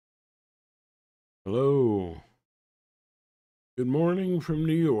Hello. Good morning from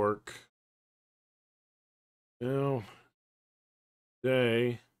New York. Now,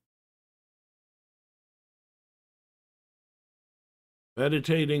 today,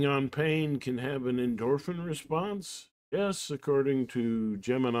 meditating on pain can have an endorphin response. Yes, according to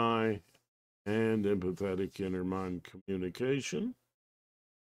Gemini and empathetic inner mind communication.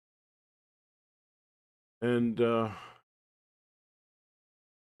 And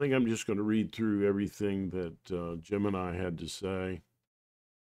I think I'm just going to read through everything that Gemini had to say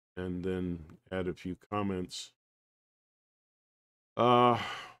and then add a few comments. Uh,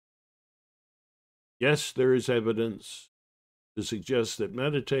 yes, there is evidence to suggest that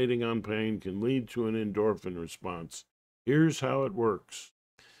meditating on pain can lead to an endorphin response. Here's how it works.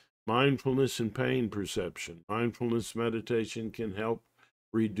 Mindfulness and pain perception. Mindfulness meditation can help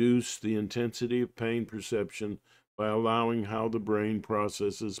reduce the intensity of pain perception by allowing how the brain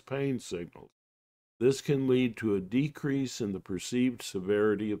processes pain signals. This can lead to a decrease in the perceived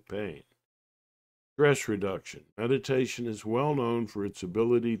severity of pain. Stress reduction. Meditation is well known for its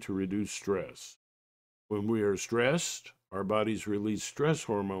ability to reduce stress. When we are stressed, our bodies release stress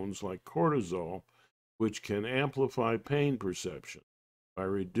hormones like cortisol, which can amplify pain perception. By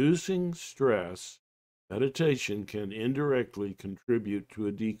reducing stress, meditation can indirectly contribute to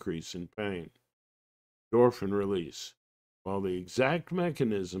a decrease in pain. Endorphin release. While the exact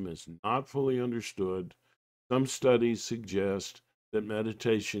mechanism is not fully understood, some studies suggest that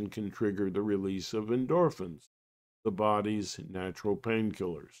meditation can trigger the release of endorphins, the body's natural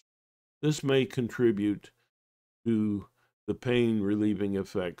painkillers. This may contribute to the pain relieving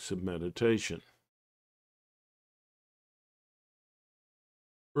effects of meditation.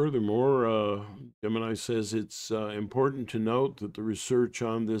 Furthermore, Gemini says it's important to note that the research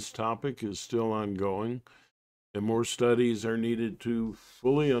on this topic is still ongoing, and more studies are needed to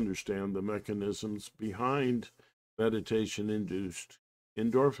fully understand the mechanisms behind meditation-induced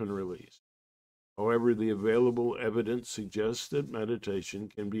endorphin release. However, the available evidence suggests that meditation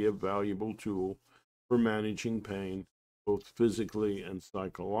can be a valuable tool for managing pain, both physically and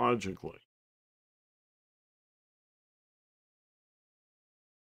psychologically.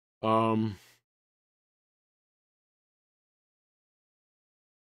 Um,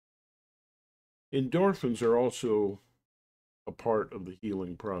 Endorphins are also a part of the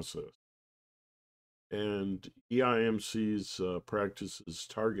healing process. And EIMC's practices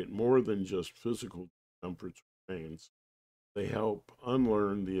target more than just physical discomforts or pains. They help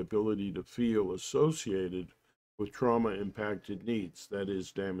unlearn the ability to feel associated with trauma impacted needs, that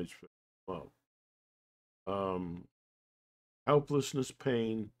is, damaged love. Um, Helplessness,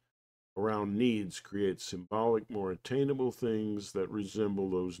 pain around needs creates symbolic, more attainable things that resemble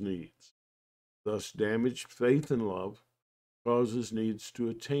those needs. Thus, damaged faith and love causes needs to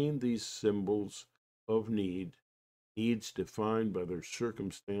attain these symbols of need, needs defined by their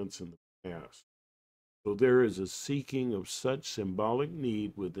circumstance in the past. So there is a seeking of such symbolic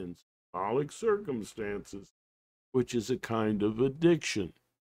need within symbolic circumstances, which is a kind of addiction.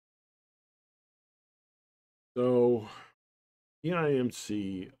 So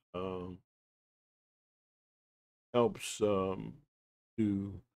EIMC helps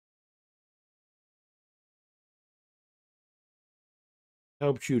to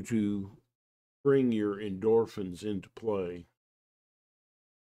helps you to bring your endorphins into play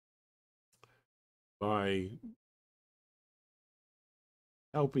by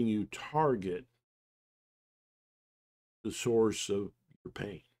helping you target the source of your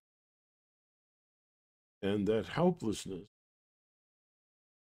pain. And that helplessness,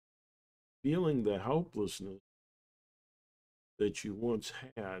 feeling the helplessness that you once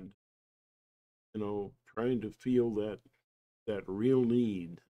had, trying to feel that real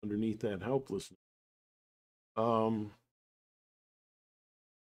need underneath that helplessness. Um,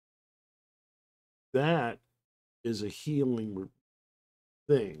 that is a healing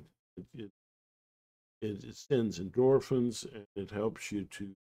thing. It, it sends endorphins and it helps you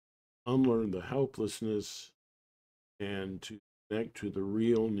to unlearn the helplessness and to connect to the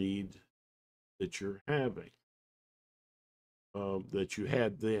real need that you're having, that you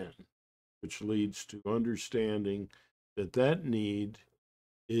had then, which leads to understanding that that need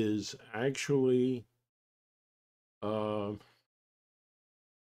is actually uh,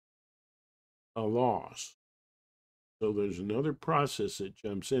 a loss. So there's another process that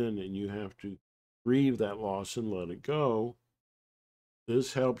jumps in, and you have to grieve that loss and let it go.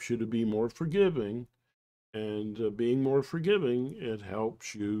 This helps you to be more forgiving, and being more forgiving, it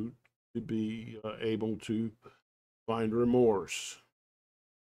helps you to be able to find remorse,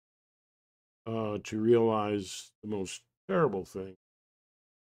 to realize the most terrible thing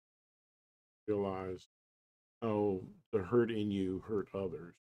realize how the hurt in you hurt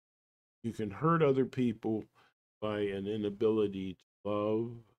others. You can hurt other people by an inability to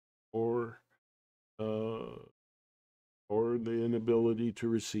love, or uh, or the inability to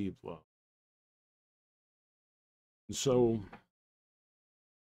receive love. And so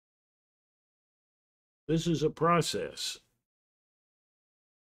this is a process,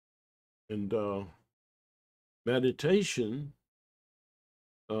 and meditation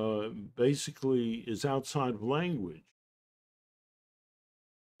basically is outside of language.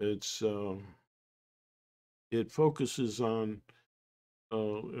 It's it focuses on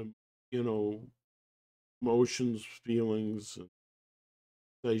you know, emotions, feelings, and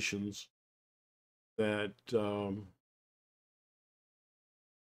sensations that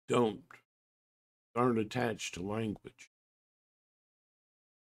don't aren't attached to language.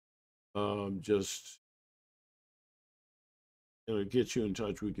 Just it gets you in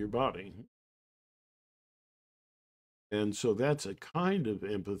touch with your body, and so that's a kind of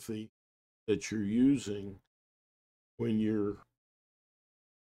empathy that you're using when you're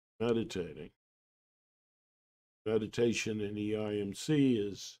meditating. Meditation in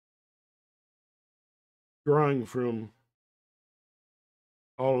EIMC is drawing from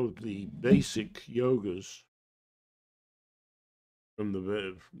all of the basic yogas from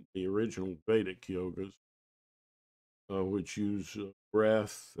the original Vedic yogas, which use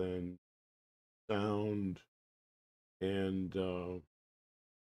breath and sound and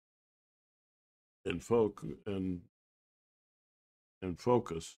and folk and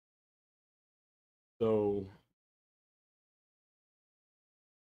focus. So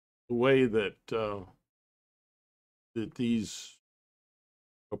the way that that these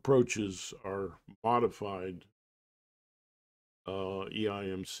approaches are modified,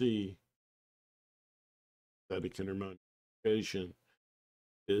 EIMC, Empathetic intermittent meditation,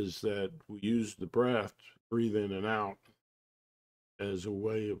 is that we use the breath, breathe in and out, as a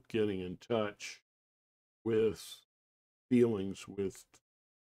way of getting in touch with feelings with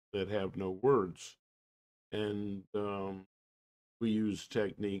that have no words, and we use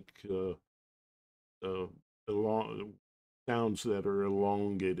technique along sounds that are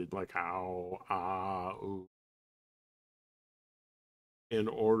elongated, like ow, ah, ooh, in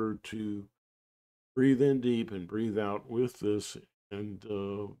order to breathe in deep and breathe out with this, and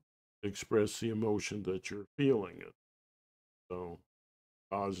express the emotion that you're feeling it. So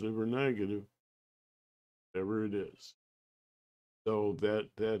positive or negative, whatever it is. So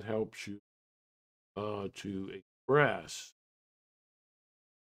that helps you to express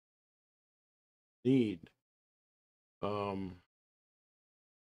need, um,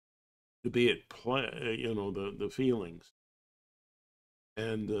 to be at play, the feelings,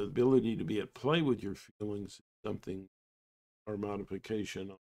 and the ability to be at play with your feelings is something, our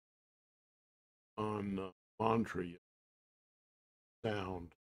modification on mantra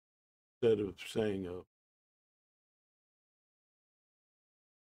sound, instead of saying a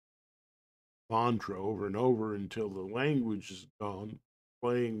mantra over and over until the language is gone,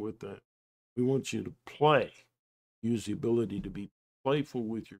 playing with that. We want you to play, use the ability to be playful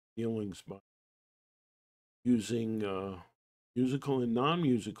with your feelings by using musical and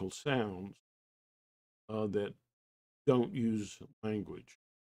non-musical sounds that don't use language.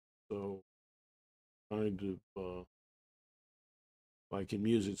 So kind of like in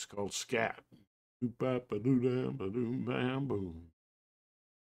music, it's called scat.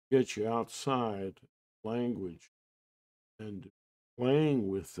 Get you outside language and playing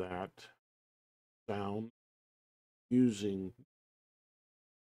with that sound, using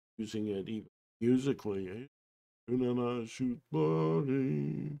it even musically.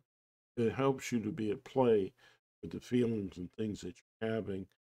 It helps you to be at play with the feelings and things that you're having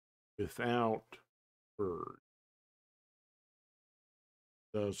without words.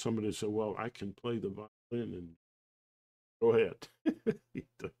 Somebody said, "Well, I can play the violin," and go ahead.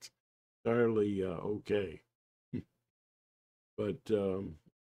 That's entirely okay. But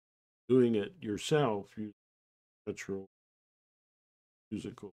doing it yourself, using a natural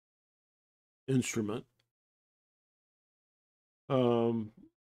musical instrument, um,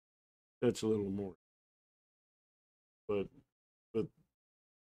 that's a little more. But but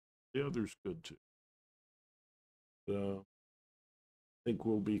the other's good too. I think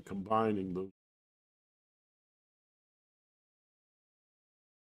we'll be combining those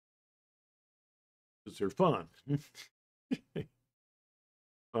because they're fun.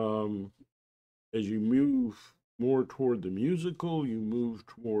 um, as you move more toward the musical, you move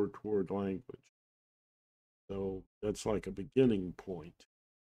more toward language. So that's like a beginning point.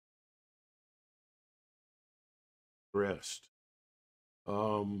 Rest.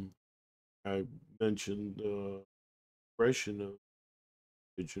 Um, I mentioned expression of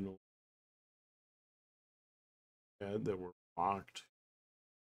original that were blocked,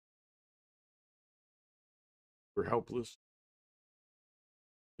 were helpless,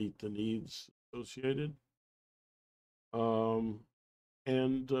 meet the needs associated.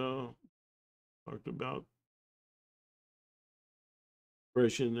 And talked about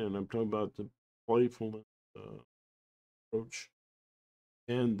expression, and I'm talking about the playfulness approach.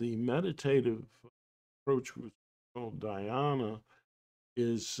 And the meditative approach was called dhyana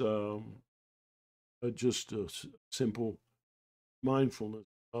is just a simple mindfulness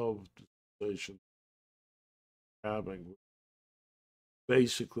of the sensation having,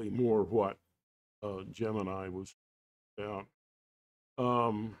 basically more what Gemini was about.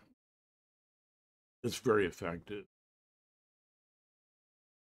 It's very effective.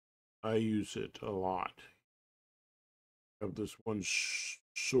 I use it a lot. I have this one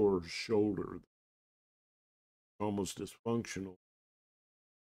sore shoulder, almost dysfunctional,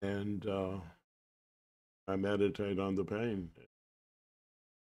 and I meditate on the pain.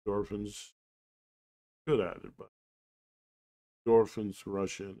 Endorphins, good at it, but endorphins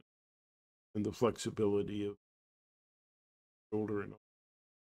rush in, and the flexibility of shoulder and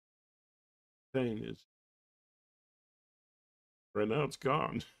pain is right now it's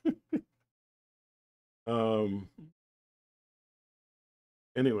gone. um,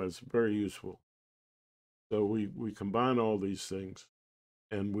 Anyways, very useful. So we combine all these things,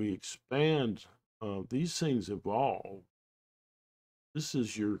 and we expand. These things evolve. This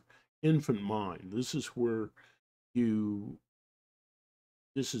is your infant mind. This is where you.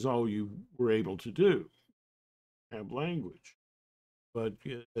 This is all you were able to do. Have language, but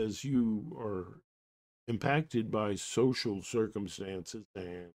as you are impacted by social circumstances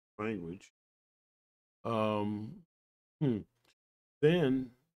and language, um, then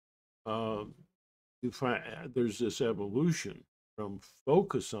uh, you find there's this evolution from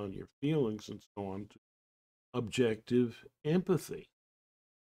focus on your feelings and so on to objective empathy,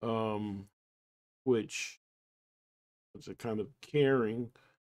 um, which is a kind of caring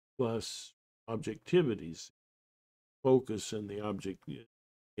plus objectivities. Focus and the object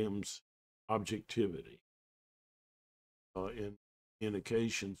becomes objectivity. In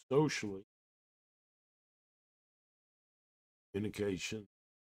communication socially, communication,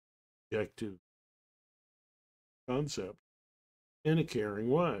 objective concept in a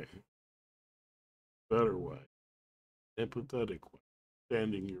caring way, better way, empathetic way,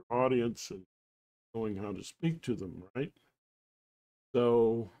 understanding your audience and knowing how to speak to them, right?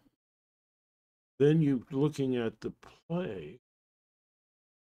 So then you looking at the play,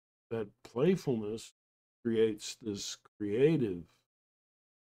 that playfulness creates this creative,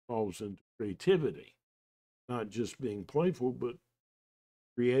 falls into creativity, not just being playful, but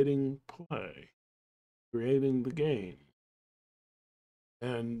creating play, creating the game.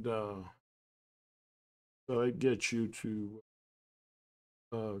 And so it gets you to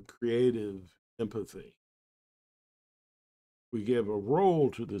creative empathy. We give a role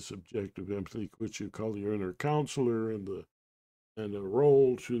to this objective empathy, which you call your inner counselor, and a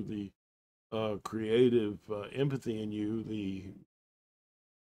role to the creative empathy in you, the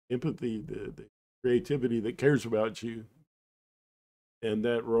empathy, the creativity that cares about you, and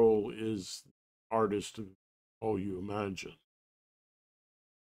that role is artist of all you imagine,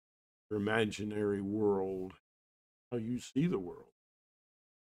 your imaginary world, how you see the world.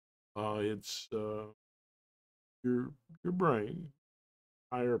 It's your brain,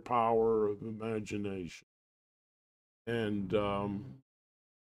 higher power of imagination, and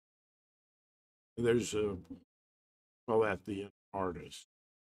there's a well at the end artist.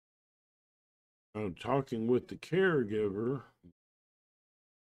 Talking with the caregiver,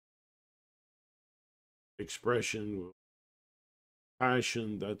 expression,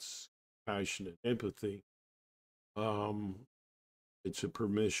 passion, that's passionate empathy. Um, it's a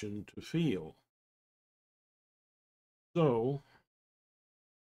permission to feel. So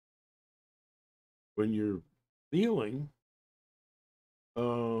when you're feeling,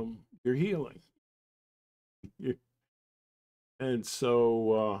 you're healing. And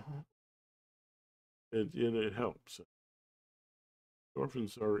so it helps.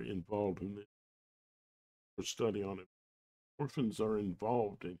 Orphans are involved in the study on it. Orphans are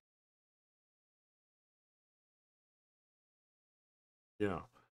involved in, yeah.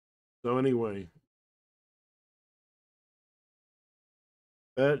 So anyway,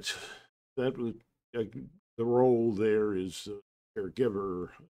 that that would the role there is caregiver.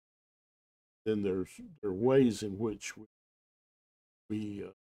 Then there are ways in which we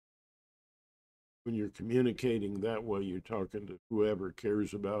when you're communicating that way, you're talking to whoever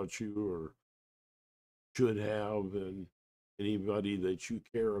cares about you or should have, and anybody that you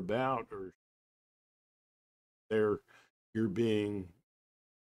care about, or there you're being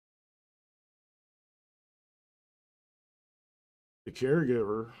the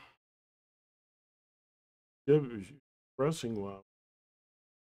caregiver, expressing love,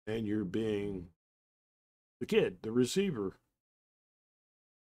 and you're being the kid, the receiver,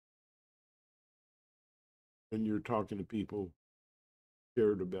 when you're talking to people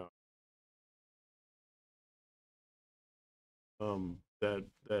cared about.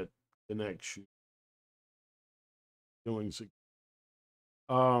 That connects you feelings.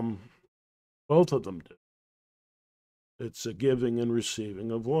 Um, both of them do. It's a giving and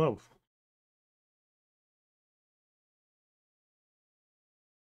receiving of love.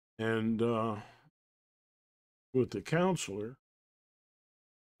 And with the counselor,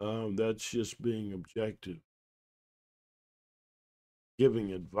 that's just being objective,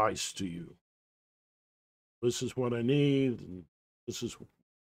 giving advice to you. This is what I need, and this is,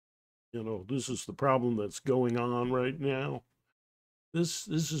 this is the problem that's going on right now. This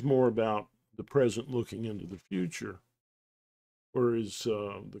is more about the present looking into the future, whereas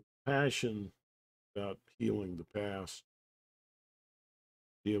the compassion about healing the past,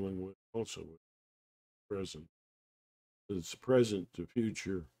 dealing with also with the present. It's present to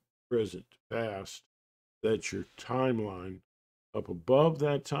future, present to past. That's your timeline. Up above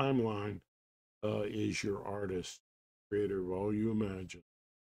that timeline is your artist, creator of all you imagine,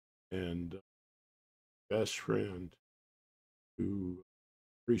 and best friend who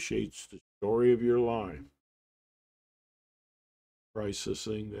appreciates the story of your life, priceless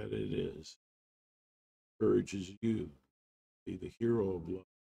thing that it is, encourages you to be the hero of love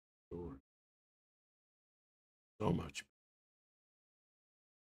story. So much.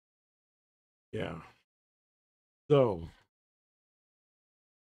 Yeah. So,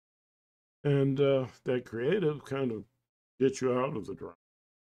 and that creative kind of gets you out of the drama.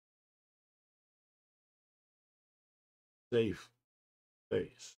 Safe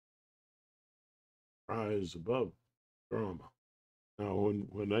space. Rise above drama. Now,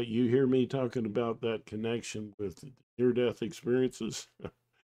 when you hear me talking about that connection with near-death experiences,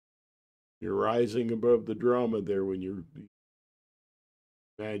 you're rising above the drama there when you're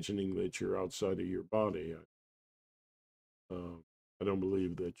imagining that you're outside of your body. I don't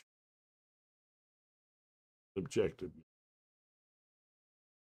believe that you're objective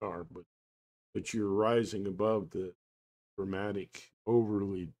are, but you're rising above the dramatic,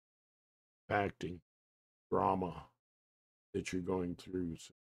 overly acting drama that you're going through.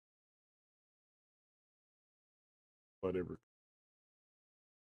 So whatever.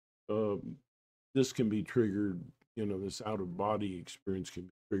 This can be triggered. This out of body experience can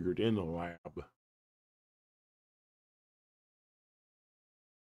be triggered in a lab,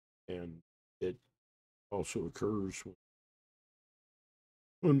 and it also occurs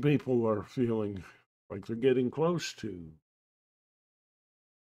when people are feeling like they're getting close to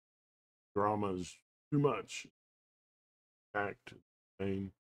dramas too much. Act,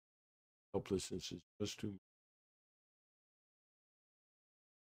 pain, helplessness is just too much.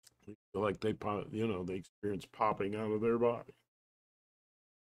 They feel like they experience popping out of their body.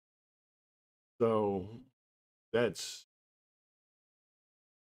 So that's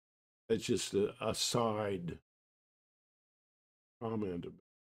just a side comment about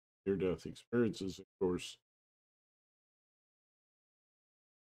near-death experiences. Of course,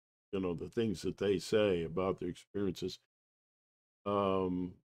 the things that they say about their experiences.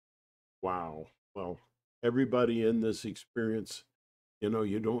 Wow. Well, everybody in this experience,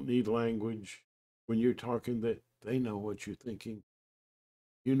 you don't need language when you're talking. That they know what you're thinking.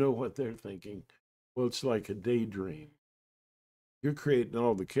 You know what they're thinking. Well, it's like a daydream. You're creating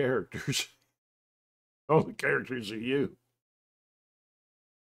all the characters. All the characters are you,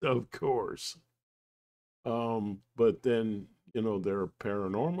 of course. But then, there are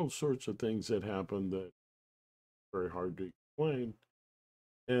paranormal sorts of things that happen that are very hard to explain.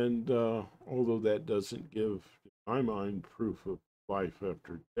 And although that doesn't give, in my mind, proof of life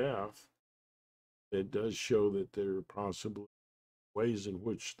after death, it does show that there are possibly ways in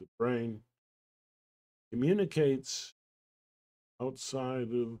which the brain communicates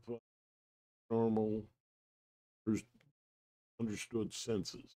outside of normal understood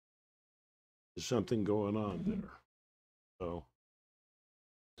senses. There's something going on there. So,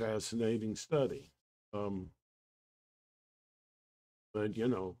 fascinating study. But,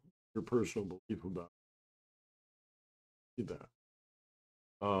 your personal belief about that.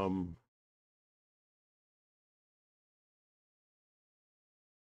 Um,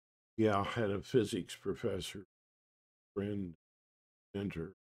 Yeah, I had a physics professor, friend,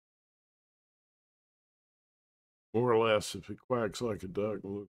 mentor. More or less, if it quacks like a duck,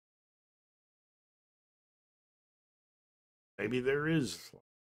 look, maybe there is.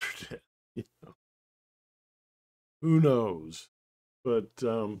 You know, who knows? But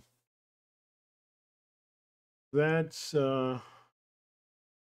that's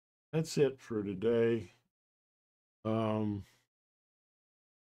it for today. Um,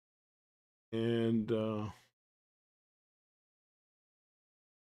 and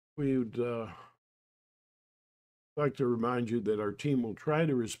we'd like to remind you that our team will try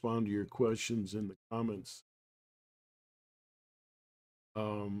to respond to your questions in the comments.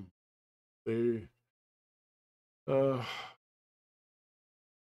 They uh,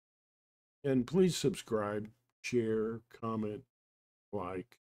 and please subscribe, share, comment,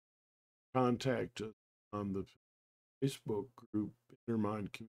 like, contact us on the Facebook group Intermind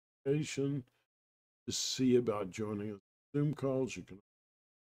Communication to see about joining us Zoom calls. You can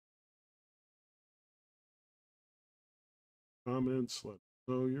comments, let us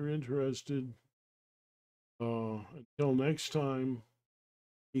know you're interested. Until next time,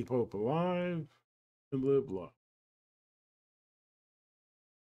 keep hope alive and live love.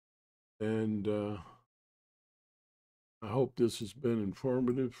 And I hope this has been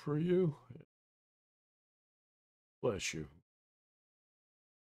informative for you. Bless you.